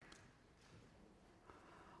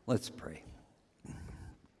Let's pray.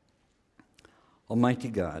 Almighty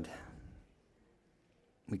God,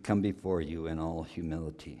 we come before you in all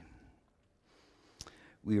humility.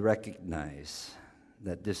 We recognize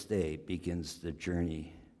that this day begins the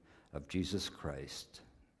journey of Jesus Christ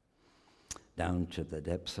down to the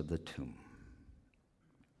depths of the tomb.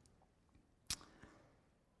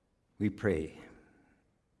 We pray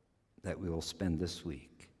that we will spend this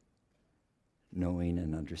week knowing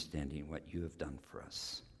and understanding what you have done for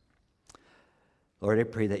us. Lord, I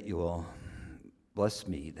pray that you will bless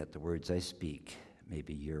me, that the words I speak may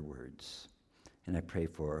be your words. And I pray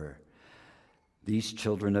for these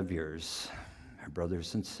children of yours, our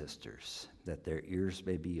brothers and sisters, that their ears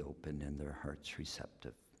may be open and their hearts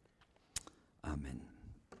receptive. Amen.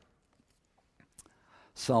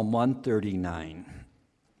 Psalm 139.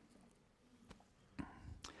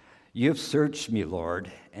 You have searched me,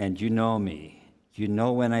 Lord, and you know me. You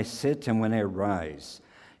know when I sit and when I rise.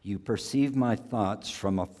 You perceive my thoughts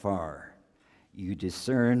from afar. You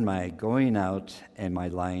discern my going out and my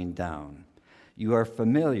lying down. You are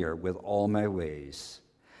familiar with all my ways.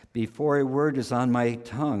 Before a word is on my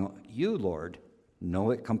tongue, you, Lord, know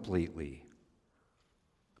it completely.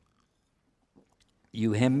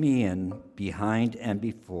 You hem me in behind and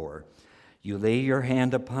before. You lay your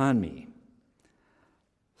hand upon me.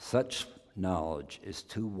 Such knowledge is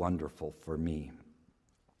too wonderful for me,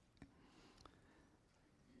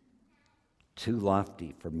 too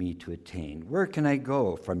lofty for me to attain. Where can I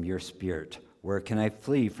go from your spirit? Where can I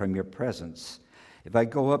flee from your presence? If I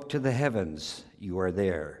go up to the heavens, you are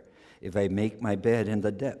there. If I make my bed in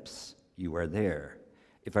the depths, you are there.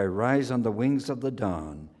 If I rise on the wings of the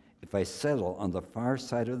dawn, if I settle on the far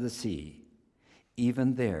side of the sea,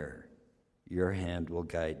 even there your hand will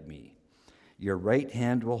guide me. Your right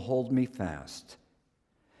hand will hold me fast.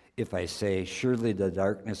 If I say, surely the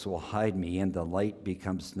darkness will hide me and the light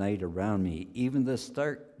becomes night around me, even this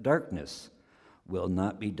darkness will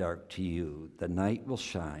not be dark to you. The night will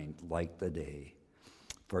shine like the day,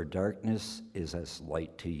 for darkness is as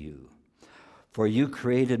light to you. For you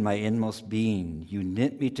created my inmost being. You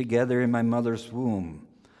knit me together in my mother's womb.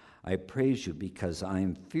 I praise you because I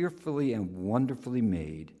am fearfully and wonderfully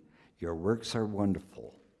made. Your works are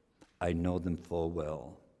wonderful. I know them full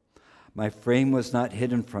well. My frame was not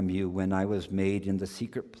hidden from you when I was made in the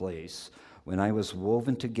secret place, when I was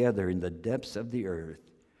woven together in the depths of the earth.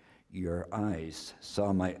 Your eyes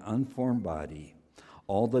saw my unformed body.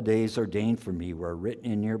 All the days ordained for me were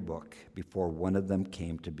written in your book before one of them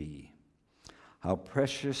came to be. How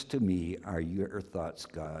precious to me are your thoughts,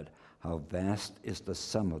 God. How vast is the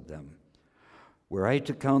sum of them. Were I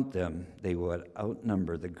to count them, they would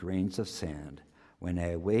outnumber the grains of sand. When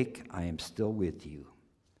I awake, I am still with you.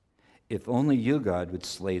 If only you, God, would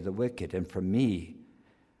slay the wicked, and from me,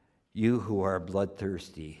 you who are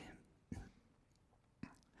bloodthirsty.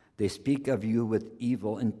 They speak of you with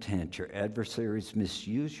evil intent. Your adversaries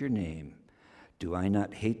misuse your name. Do I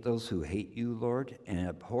not hate those who hate you, Lord, and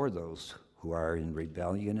abhor those who are in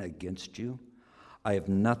rebellion against you? I have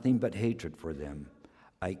nothing but hatred for them.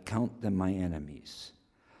 I count them my enemies.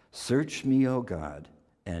 Search me, O God,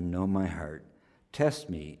 and know my heart. Test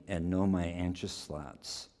me and know my anxious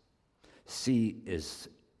thoughts. See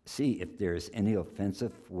if there is any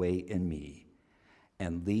offensive way in me,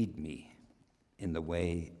 and lead me in the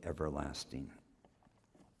way everlasting.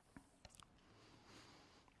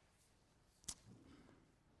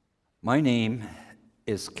 My name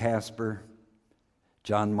is Casper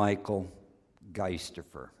John Michael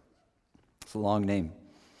Geisterfer. It's a long name.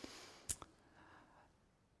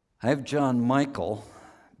 I have John Michael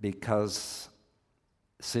because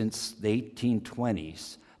since the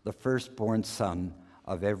 1820s, the firstborn son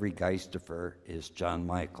of every Geisterfer is John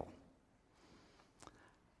Michael.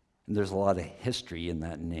 And there's a lot of history in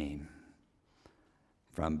that name,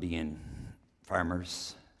 from being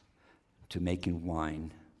farmers to making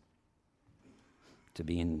wine to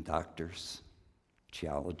being doctors,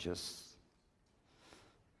 geologists,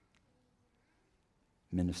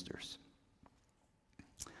 ministers.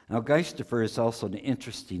 Now, Geisterfer is also an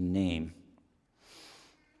interesting name.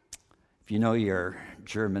 If you know your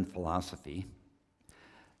German philosophy,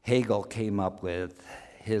 Hegel came up with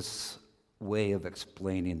his way of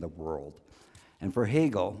explaining the world. And for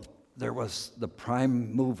Hegel, there was the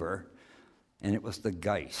prime mover, and it was the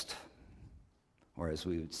Geist, or as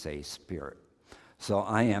we would say, spirit. So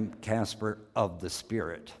I am Casper of the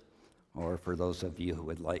Spirit, or for those of you who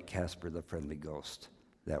would like Casper the Friendly Ghost,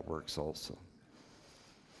 that works also.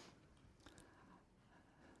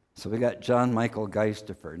 So we got John Michael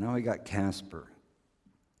Geisterfer. Now we got Casper.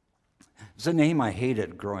 It's a name I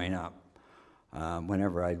hated growing up.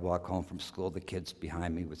 Whenever I'd walk home from school, the kids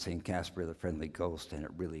behind me would sing Casper the Friendly Ghost, and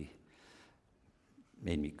it really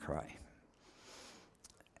made me cry.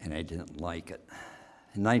 And I didn't like it.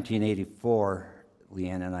 In 1984,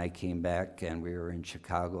 Leanne and I came back, and we were in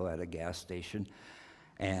Chicago at a gas station,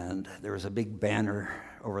 and there was a big banner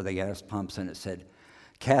over the gas pumps, and it said,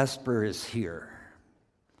 "Casper is here."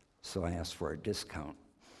 So I asked for a discount.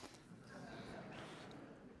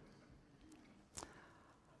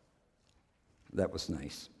 That was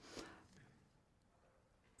nice.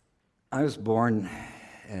 I was born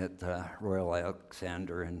at Royal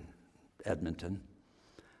Alexander in Edmonton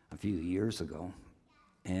a few years ago.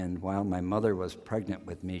 And while my mother was pregnant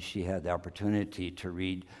with me, she had the opportunity to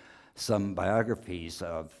read some biographies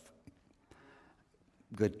of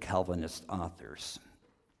good Calvinist authors.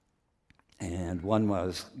 And one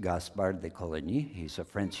was Gaspard de Coligny. He's a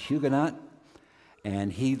French Huguenot,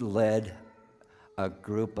 and he led a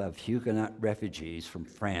group of Huguenot refugees from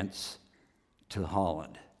France to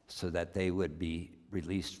Holland so that they would be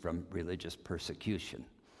released from religious persecution.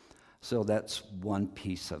 So that's one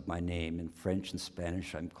piece of my name. In French and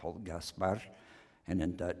Spanish, I'm called Gaspar, and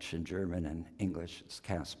in Dutch and German and English, it's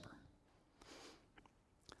Casper.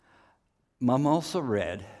 Mom also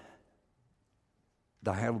read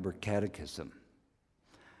the Heidelberg Catechism.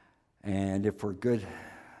 And if we're good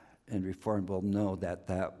and Reformed, we'll know that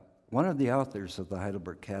one of the authors of the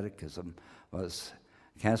Heidelberg Catechism was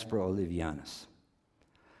Caspar Olevianus.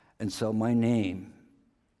 And so my name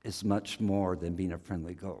is much more than being a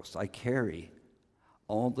friendly ghost. I carry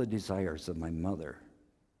all the desires of my mother.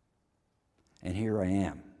 And here I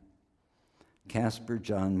am, Casper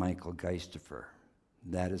John Michael Geistifer.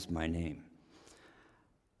 That is my name.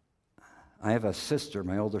 I have a sister,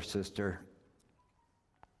 my older sister,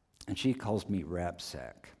 and she calls me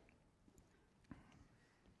Rapsack.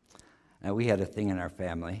 Now, we had a thing in our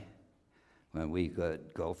family. When we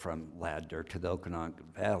could go from Ladder to the Okanagan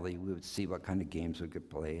Valley, we would see what kind of games we could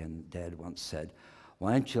play, and Dad once said,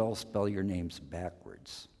 "Why don't you all spell your names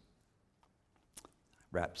backwards?"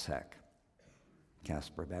 Rapsack,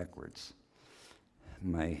 Casper backwards.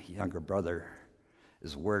 My younger brother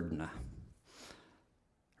is Wordna,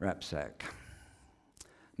 Rapsack.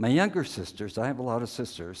 My younger sisters, I have a lot of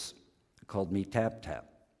sisters, called me Tap Tap.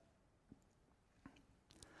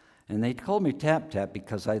 And they called me Tap Tap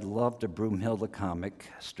because I loved a Broomhilda comic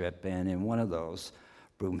strip, and in one of those,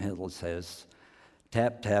 Broomhilda says,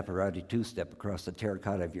 "Tap, tap, a rowdy two-step across the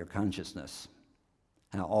terracotta of your consciousness."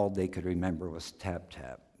 Now, all they could remember was Tap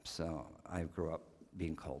Tap, so I grew up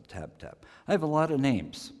being called Tap Tap. I have a lot of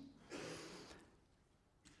names.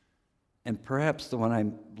 And perhaps the one I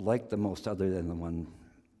like the most, other than the one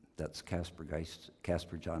that's Casper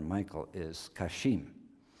John Michael, is Kashim.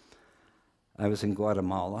 I was in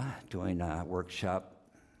Guatemala doing a workshop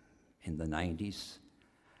in the 90s,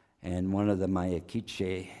 and one of the Maya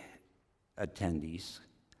Quiche attendees,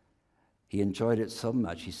 he enjoyed it so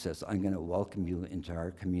much, he says, "I'm going to welcome you into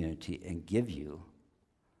our community and give you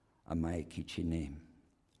a Maya Quiche name,"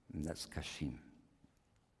 and that's Kashim.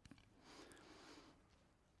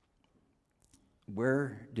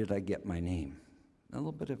 Where did I get my name? A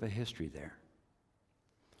little bit of a history there.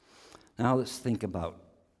 Now let's think about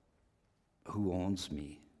who owns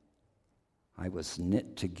me. I was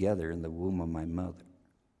knit together in the womb of my mother.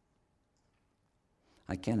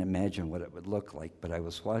 I can't imagine what it would look like, but I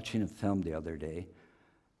was watching a film the other day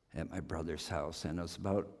at my brother's house, and it was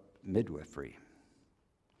about midwifery.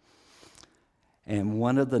 And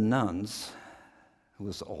one of the nuns, who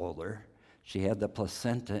was older, she had the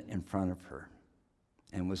placenta in front of her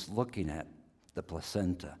and was looking at the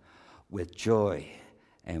placenta with joy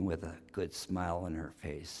and with a good smile on her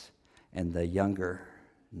face. And the younger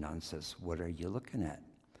nun says, "What are you looking at?"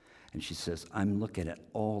 And she says, "I'm looking at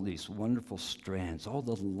all these wonderful strands, all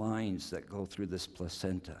the lines that go through this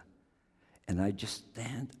placenta. And I just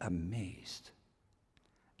stand amazed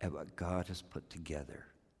at what God has put together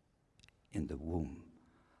in the womb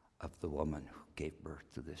of the woman who gave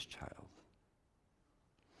birth to this child."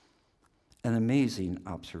 An amazing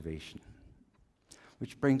observation.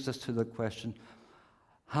 Which brings us to the question,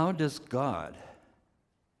 how does God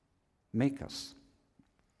make us?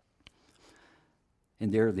 In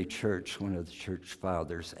the early church, one of the church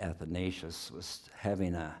fathers, Athanasius, was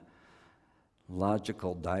having a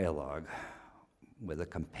logical dialogue with a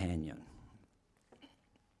companion.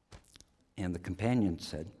 And the companion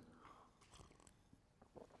said,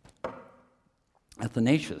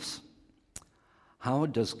 "Athanasius, how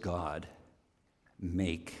does God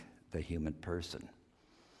make the human person?"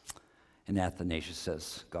 And Athanasius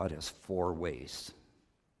says, God has 4 ways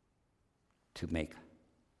to make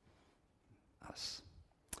us.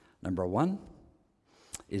 Number 1,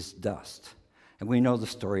 is dust. And we know the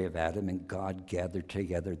story of Adam, and God gathered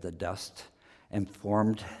together the dust and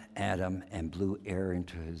formed Adam and blew air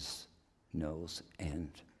into his nose and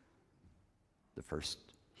the first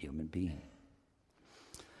human being.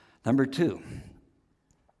 Number 2,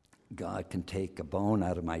 God can take a bone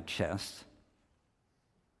out of my chest,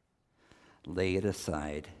 lay it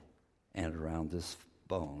aside, and around this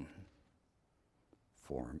bone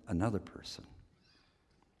form another person.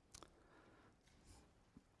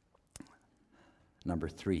 Number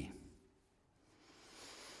 3,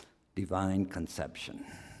 divine conception.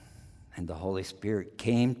 And the Holy Spirit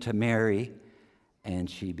came to Mary, and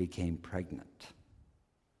she became pregnant.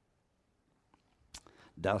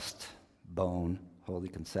 Dust, bone, holy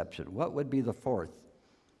conception. What would be the 4th?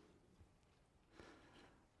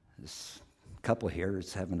 This couple here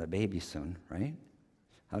is having a baby soon, right?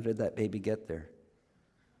 How did that baby get there?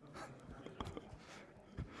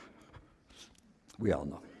 We all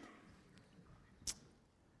know.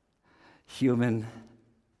 Human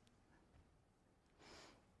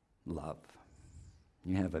love.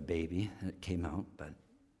 You have a baby, and it came out, but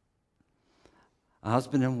a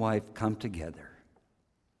husband and wife come together,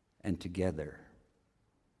 and together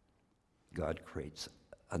God creates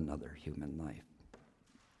another human life.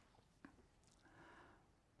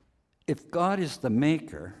 If God is the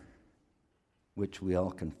maker, which we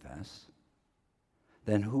all confess,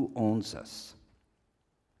 then who owns us?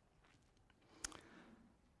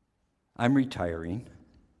 I'm retiring,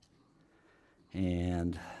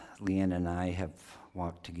 and Leanne and I have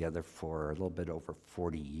walked together for a little bit over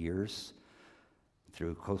 40 years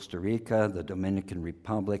through Costa Rica, the Dominican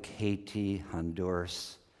Republic, Haiti,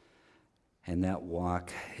 Honduras, and that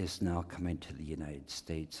walk is now coming to the United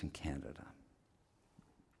States and Canada.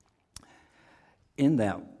 In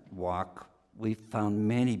that walk, we found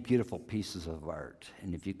many beautiful pieces of art,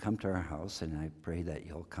 and if you come to our house, and I pray that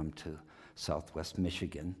you'll come to Southwest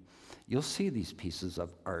Michigan, you'll see these pieces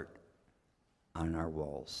of art on our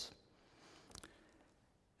walls.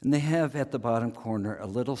 And they have at the bottom corner a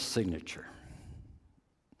little signature,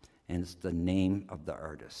 and it's the name of the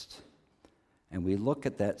artist. And we look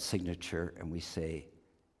at that signature and we say,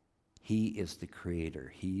 he is the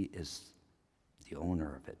creator, he is the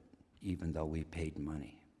owner of it, even though we paid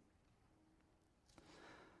money.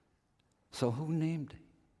 So who named it?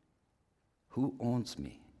 Who owns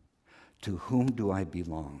me? To whom do I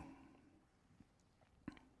belong?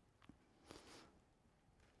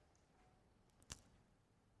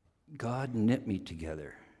 God knit me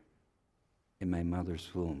together in my mother's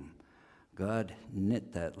womb. God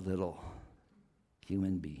knit that little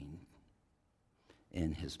human being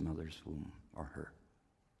in his mother's womb, or her.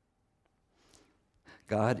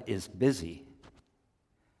 God is busy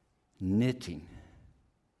knitting,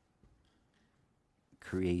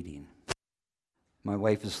 creating. My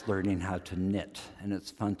wife is learning how to knit, and it's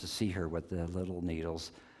fun to see her with the little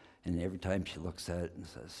needles, and every time she looks at it and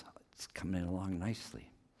says, it's coming along nicely.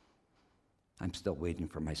 I'm still waiting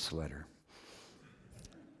for my sweater.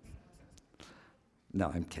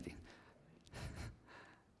 No, I'm kidding.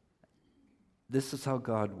 This is how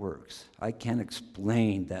God works. I can't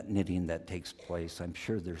explain that knitting that takes place. I'm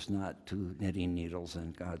sure there's not 2 knitting needles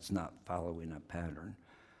and God's not following a pattern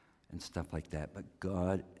and stuff like that, but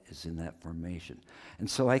God is in that formation. And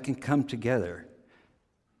so I can come together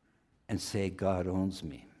and say, God owns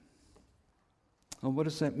me. Well, what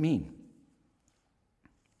does that mean?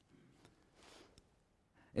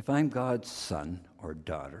 If I'm God's son or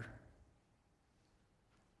daughter,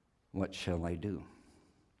 what shall I do?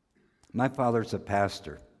 My father's a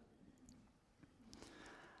pastor,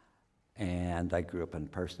 and I grew up in a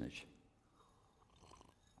parsonage.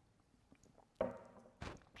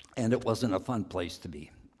 And it wasn't a fun place to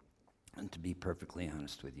be, and to be perfectly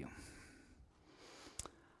honest with you.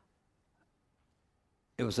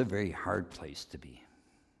 It was a very hard place to be.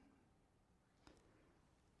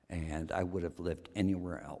 And I would have lived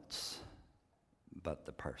anywhere else but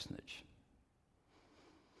the parsonage.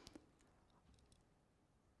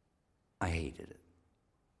 I hated it.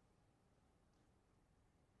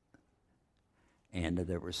 And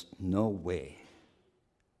there was no way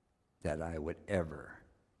that I would ever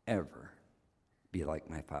be like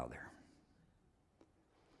my father.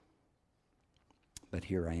 But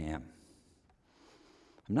here I am.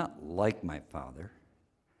 I'm not like my father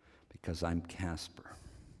because I'm Casper.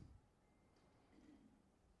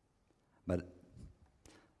 But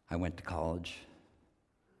I went to college,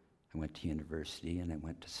 I went to university, and I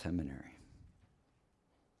went to seminary.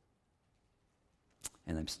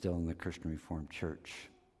 And I'm still in the Christian Reformed Church.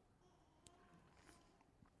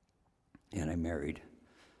 And I married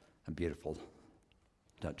a beautiful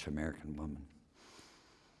Dutch-American woman.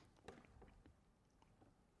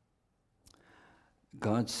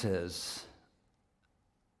 God says,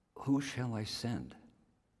 who shall I send?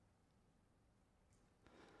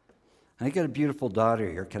 I got a beautiful daughter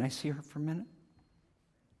here. Can I see her for a minute?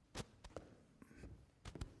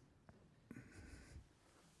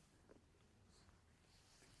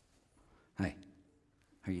 Hi.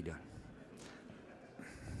 How are you doing?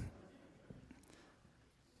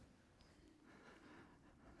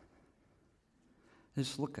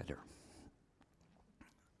 Just look at her.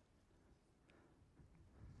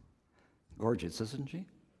 Gorgeous, isn't she?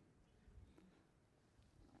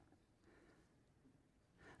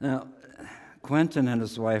 Now, Quentin and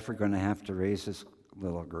his wife are going to have to raise this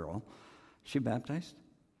little girl. She baptized?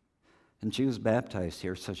 And she was baptized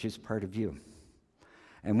here, so she's part of you.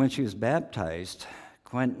 And when she was baptized,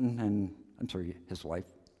 Quentin and, his wife,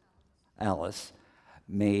 Alice,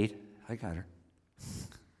 I got her.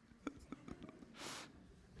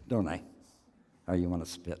 Don't I? Oh, you want to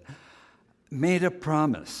spit? Made a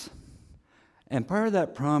promise. And part of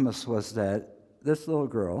that promise was that this little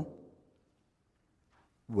girl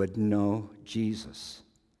would know Jesus.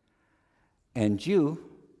 And you,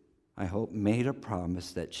 I hope, made a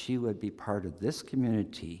promise that she would be part of this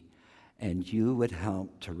community and you would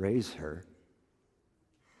help to raise her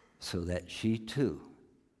so that she too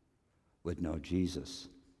would know Jesus.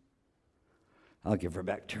 I'll give her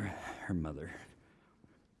back to her mother.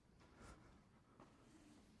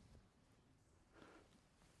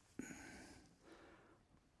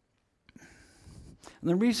 And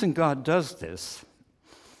the reason God does this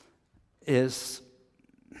is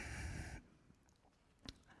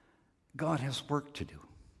God has work to do.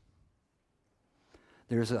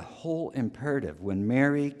 There's a whole imperative. When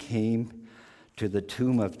Mary came to the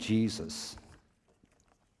tomb of Jesus,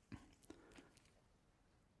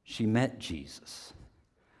 she met Jesus.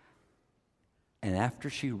 And after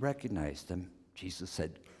she recognized him, Jesus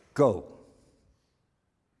said, "Go."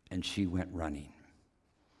 And she went running.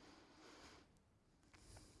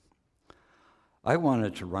 I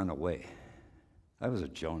wanted to run away. I was a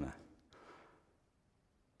Jonah.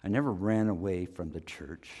 I never ran away from the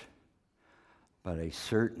church, but I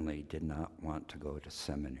certainly did not want to go to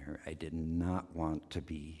seminary. I did not want to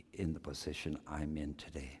be in the position I'm in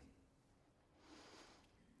today.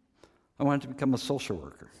 I wanted to become a social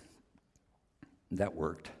worker. That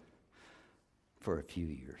worked for a few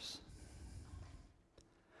years.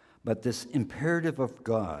 But this imperative of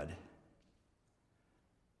God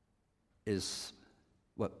is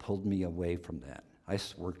what pulled me away from that. I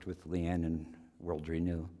worked with Leanne in World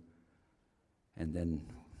Renew, and then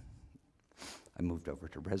I moved over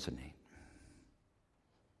to Resonate.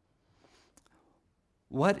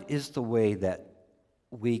 What is the way that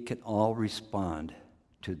we can all respond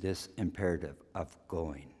to this imperative of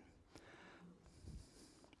going?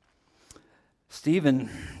 Stephen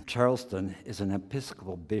Charleston is an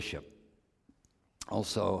Episcopal bishop,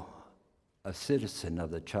 also a citizen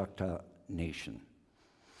of the Choctaw Nation.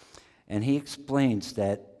 And he explains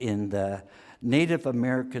that in the Native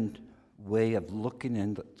American way of looking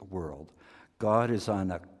into the world, God is on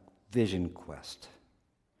a vision quest.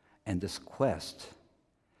 And this quest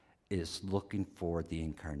is looking for the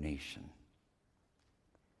incarnation.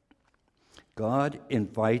 God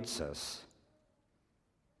invites us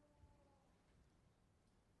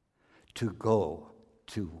to go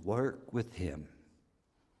to work with him,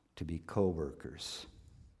 to be co-workers.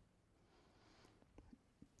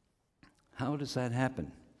 How does that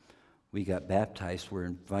happen? We got baptized, we're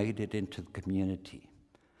invited into the community.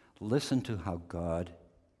 Listen to how God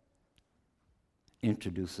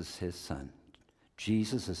introduces his son.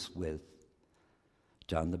 Jesus is with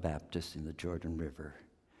John the Baptist in the Jordan River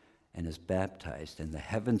and is baptized, and the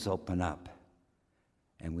heavens open up,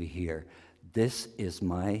 and we hear, "This is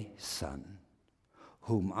my son,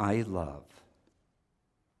 whom I love,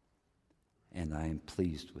 and I am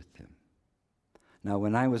pleased with him." Now,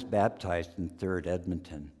 when I was baptized in 3rd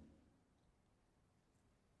Edmonton,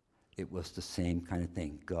 it was the same kind of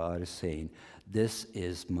thing. God is saying, "This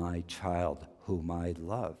is my child, whom I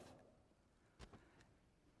love."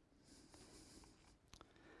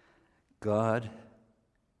 God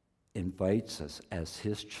invites us as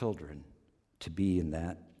his children to be in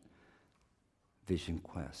that vision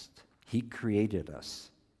quest. He created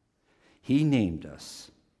us. He named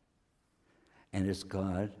us. And it's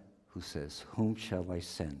God who says, "Whom shall I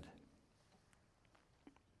send?"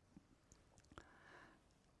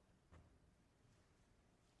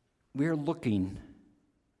 We're looking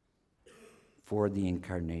for the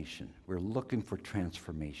incarnation. We're looking for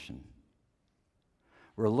transformation.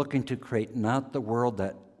 We're looking to create not the world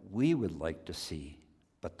that we would like to see,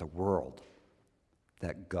 but the world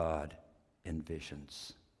that God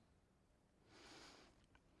envisions.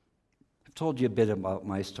 I've told you a bit about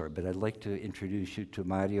my story, but I'd like to introduce you to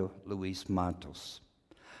Mario Luis Matos.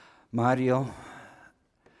 Mario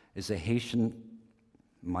is a Haitian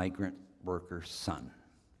migrant worker's son.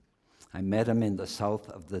 I met him in the south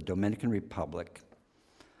of the Dominican Republic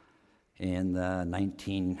in the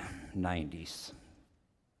 1990s.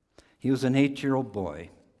 He was an 8-year-old boy,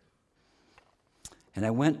 and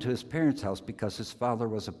I went to his parents' house because his father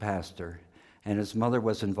was a pastor and his mother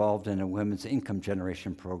was involved in a women's income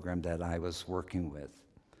generation program that I was working with.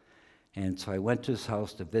 And so I went to his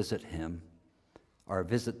house to visit him, or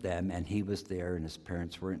visit them, and he was there and his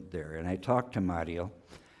parents weren't there. And I talked to Mario,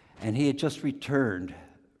 and he had just returned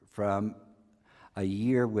from a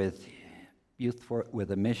year with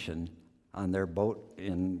with a mission on their boat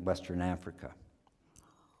in Western Africa.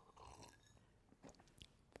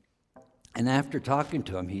 And after talking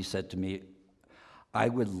to him, he said to me, I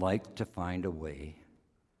would like to find a way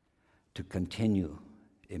to continue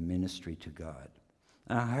in ministry to God.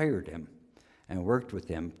 And I hired him and worked with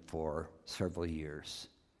him for several years.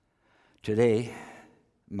 Today,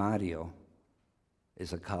 Mario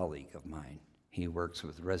is a colleague of mine. He works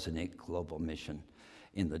with Resonate Global Mission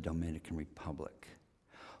in the Dominican Republic.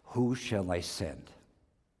 Who shall I send?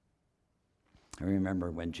 I remember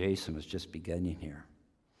when Jason was just beginning here.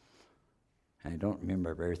 I don't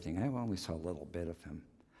remember everything. I only saw a little bit of him.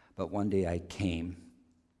 But one day I came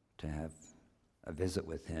to have a visit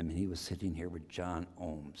with him, and he was sitting here with John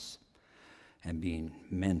Ohms and being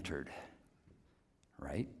mentored,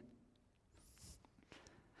 right?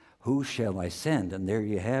 Who shall I send? And there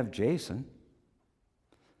you have Jason.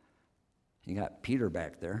 You got Peter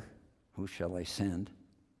back there. Who shall I send?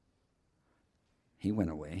 He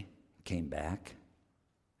went away, came back,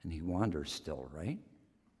 and he wanders still, right?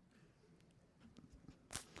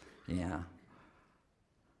 Yeah.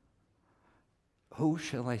 Who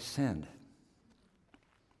shall I send?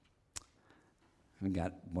 We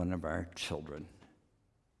got one of our children,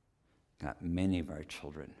 got many of our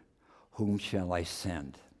children. Whom shall I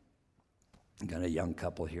send? Got a young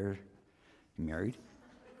couple here, married.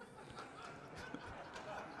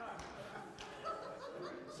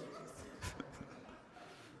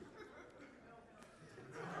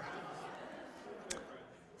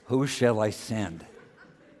 Who shall I send?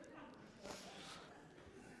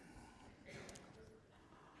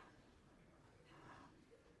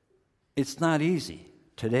 It's not easy.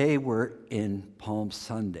 Today we're in Palm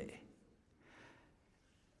Sunday.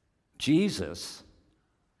 Jesus,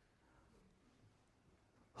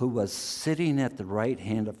 who was sitting at the right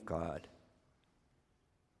hand of God,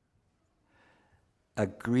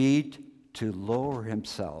 agreed to lower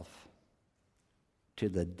himself to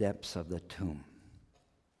the depths of the tomb.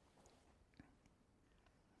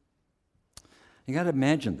 You got to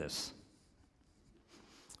imagine this.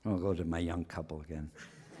 I'll go to my young couple again.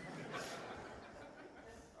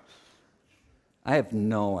 I have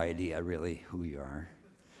no idea really who you are.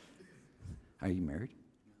 Are you married?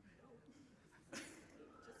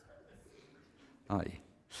 Oh,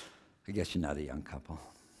 I guess you're not a young couple.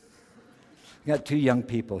 We got two young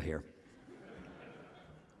people here.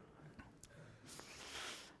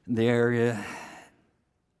 They're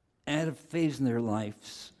at a phase in their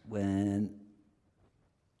lives when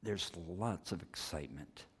there's lots of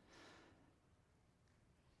excitement.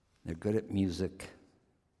 They're good at music.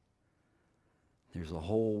 There's a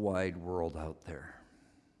whole wide world out there.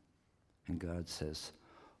 And God says,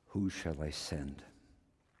 who shall I send?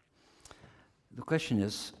 The question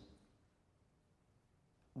is,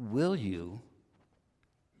 will you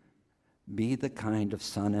be the kind of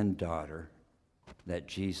son and daughter that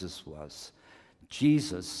Jesus was?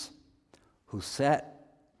 Jesus, who sat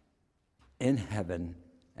in heaven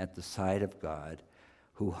at the side of God,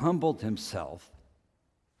 who humbled himself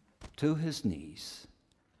to his knees,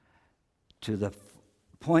 to the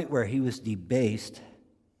point where he was debased,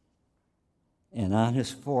 and on his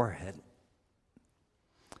forehead,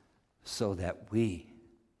 so that we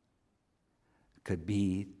could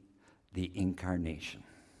be the incarnation.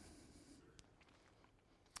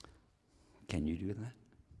 Can you do that?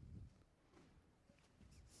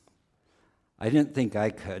 I didn't think I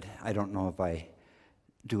could. I don't know if I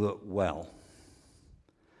do it well.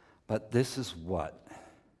 But this is what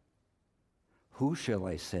who shall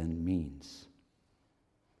I send means.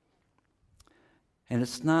 And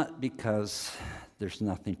it's not because there's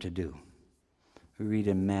nothing to do. We read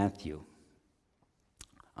in Matthew,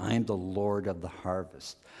 I am the Lord of the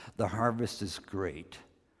harvest. The harvest is great,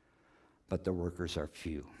 but the workers are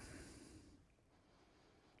few.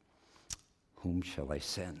 Whom shall I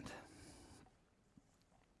send?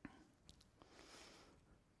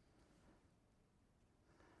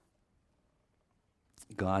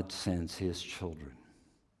 God sends his children.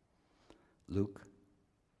 Luke,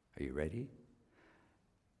 are you ready?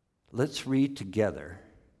 Let's read together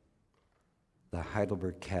the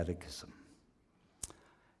Heidelberg Catechism.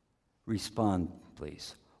 Respond,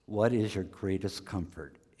 please. What is your greatest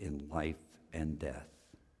comfort in life and death?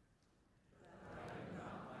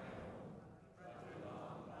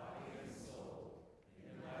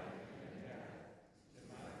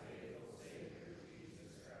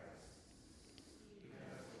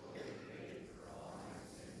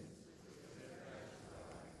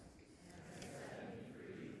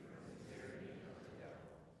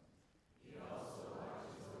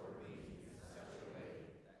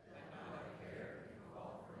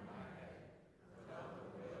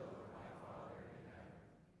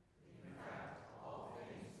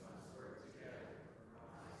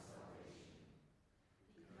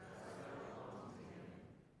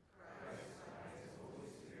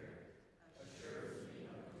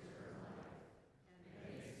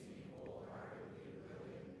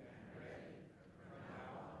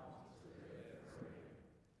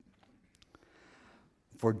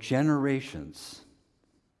 For generations,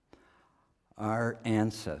 our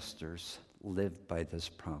ancestors lived by this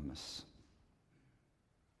promise.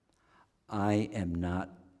 I am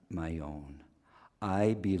not my own.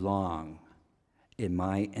 I belong in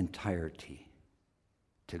my entirety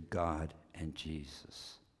to God and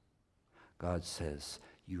Jesus. God says,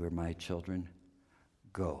 you are my children.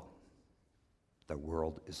 Go. The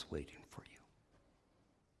world is waiting for you.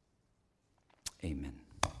 Amen.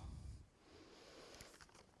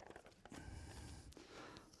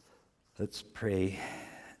 Let's pray.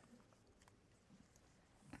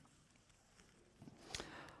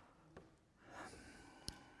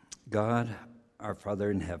 God, our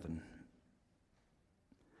Father in heaven,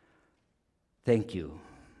 thank you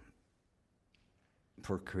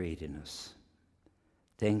for creating us.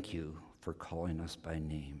 Thank you for calling us by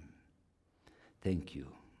name. Thank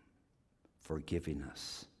you for giving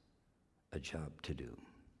us a job to do.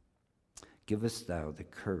 Give us thou the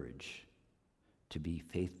courage to be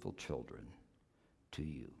faithful children to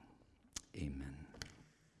you. Amen.